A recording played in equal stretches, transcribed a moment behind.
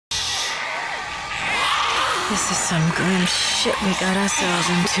This is some grim shit we got ourselves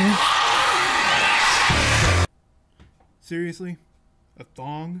into. Seriously? A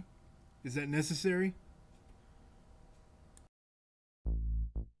thong? Is that necessary?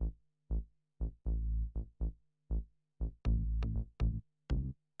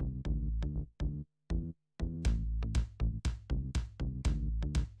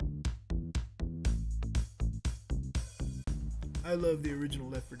 I love the original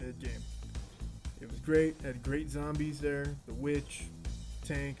Left 4 Dead game. It was great, had great zombies there, the witch,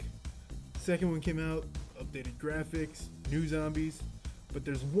 tank. Second one came out, updated graphics, new zombies, but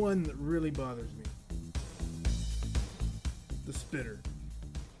there's one that really bothers me. The Spitter.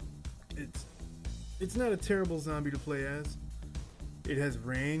 It's not a terrible zombie to play as. It has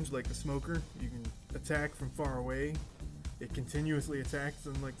range like the Smoker. You can attack from far away. It continuously attacks,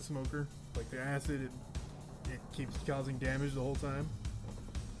 unlike the Smoker. Like the acid, it keeps causing damage the whole time.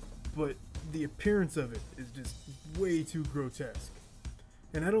 But the appearance of it is just way too grotesque.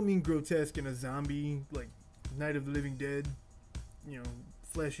 And I don't mean grotesque in a zombie, like Night of the Living Dead,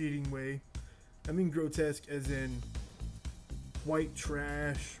 flesh-eating way. I mean grotesque as in white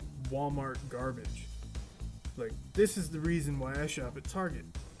trash, Walmart garbage. Like, this is the reason why I shop at Target.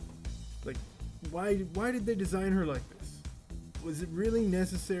 Like, why did they design her like this? Was it really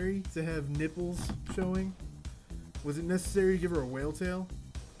necessary to have nipples showing? Was it necessary to give her a whale tail?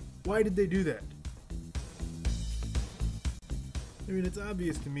 Why did they do that? I mean, it's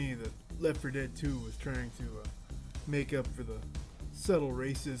obvious to me that Left 4 Dead 2 was trying to make up for the subtle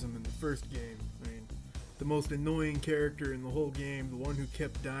racism in the first game. I mean, the most annoying character in the whole game, the one who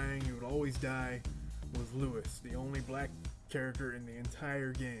kept dying, who would always die, was Lewis, the only black character in the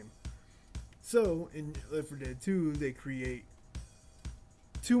entire game. So, in Left 4 Dead 2, they create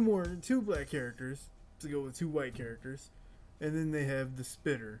two black characters to go with two white characters, and then they have the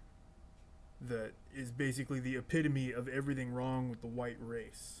Spitter, that is basically the epitome of everything wrong with the white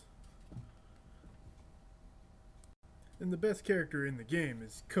race. And the best character in the game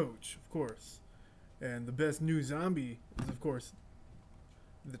is Coach, of course. And the best new zombie is, of course,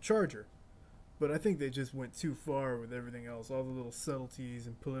 the Charger. But I think they just went too far with everything else, all the little subtleties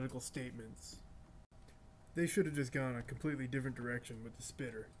and political statements. They should have just gone a completely different direction with the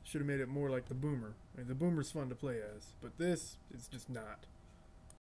Spitter. Should have made it more like the Boomer. I mean, the Boomer's fun to play as, but this is just not.